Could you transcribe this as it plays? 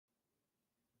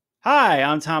Hi,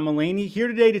 I'm Tom Mulaney here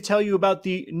today to tell you about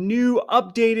the new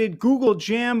updated Google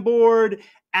Jamboard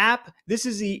app. This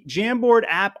is the Jamboard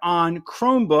app on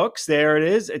Chromebooks. There it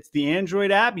is. It's the Android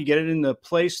app. You get it in the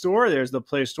Play Store. There's the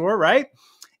Play Store, right?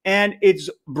 And it's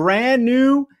brand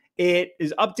new. It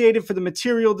is updated for the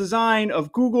material design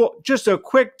of Google. Just a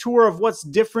quick tour of what's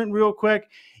different, real quick.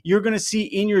 You're going to see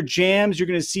in your jams, you're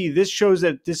going to see this shows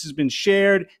that this has been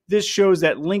shared. This shows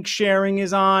that link sharing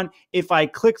is on. If I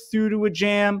click through to a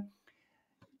jam,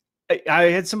 I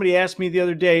had somebody ask me the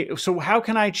other day, so how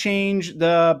can I change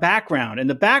the background? And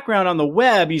the background on the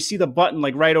web, you see the button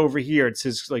like right over here. It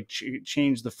says like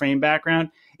change the frame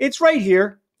background. It's right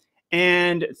here.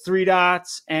 And three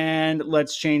dots, and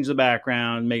let's change the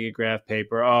background, make it graph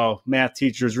paper. Oh, math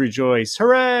teachers rejoice.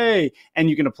 Hooray! And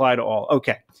you can apply to all.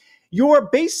 Okay. Your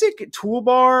basic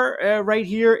toolbar right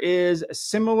here is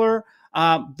similar.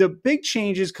 The big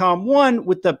changes come, one,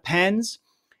 with the pens.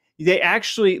 They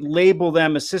actually label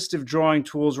them assistive drawing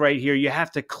tools right here. You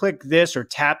have to click this or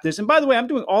tap this. And by the way, I'm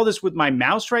doing all this with my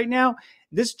mouse right now.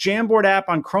 This Jamboard app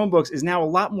on Chromebooks is now a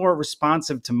lot more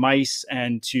responsive to mice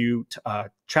and to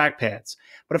trackpads.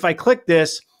 But if I click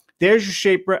this, there's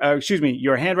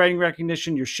your handwriting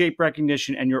recognition, your shape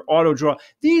recognition, and your auto draw.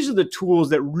 These are the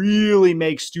tools that really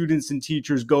make students and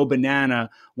teachers go banana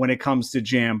when it comes to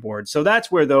Jamboard. So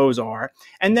that's where those are.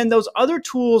 And then those other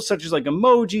tools, such as like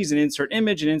emojis and insert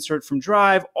image and insert from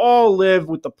Drive, all live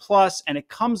with the plus, and it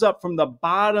comes up from the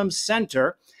bottom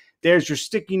center. There's your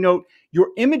sticky note. Your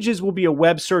images will be a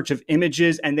web search of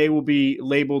images, and they will be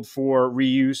labeled for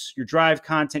reuse. Your Drive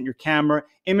content, your camera,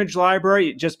 image library,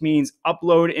 it just means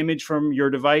upload image from your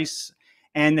device.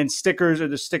 And then stickers are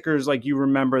the stickers like you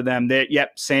remember them.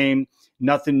 Yep, same,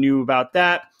 nothing new about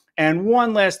that. And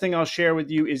one last thing I'll share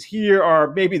with you is here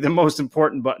are maybe the most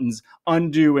important buttons,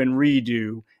 undo and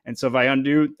redo. And so if I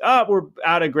undo, we're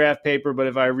out of graph paper, but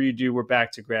if I redo, we're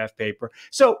back to graph paper.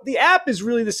 So the app is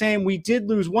really the same. We did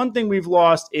lose. One thing we've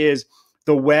lost is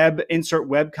the web, insert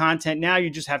web content. Now you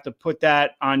just have to put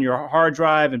that on your hard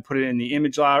drive and put it in the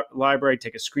image library,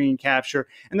 take a screen capture.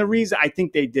 And the reason I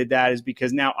think they did that is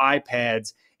because now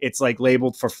iPads, it's like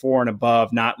labeled for 4 and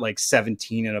above, not like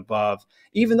 17 and above.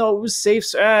 Even though it was safe,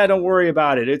 don't worry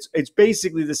about it. It's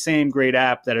basically the same great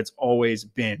app that it's always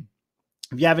been.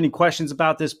 If you have any questions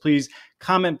about this, please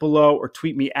comment below or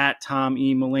tweet me at Tom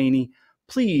E. Mulaney.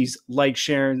 Please like,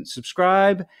 share, and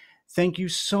subscribe. Thank you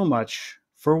so much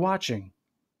for watching.